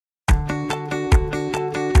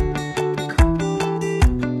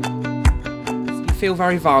feel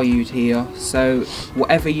very valued here, so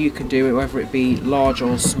whatever you can do, whether it be large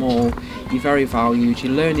or small, you're very valued,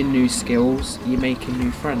 you're learning new skills, you're making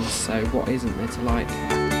new friends, so what isn't there to like?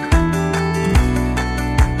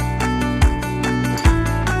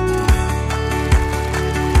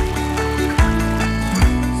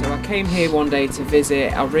 So I came here one day to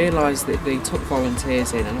visit. I realised that they took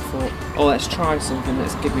volunteers in and I thought, oh, let's try something,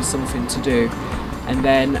 let's give me something to do. And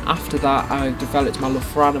then after that I developed my love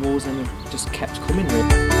for animals and I've just kept coming here.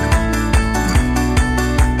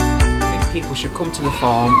 I think people should come to the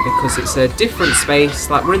farm because it's a different space,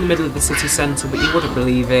 like we're in the middle of the city centre but you wouldn't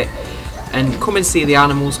believe it. And come and see the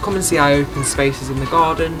animals, come and see our open spaces in the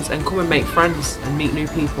gardens and come and make friends and meet new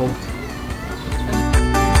people.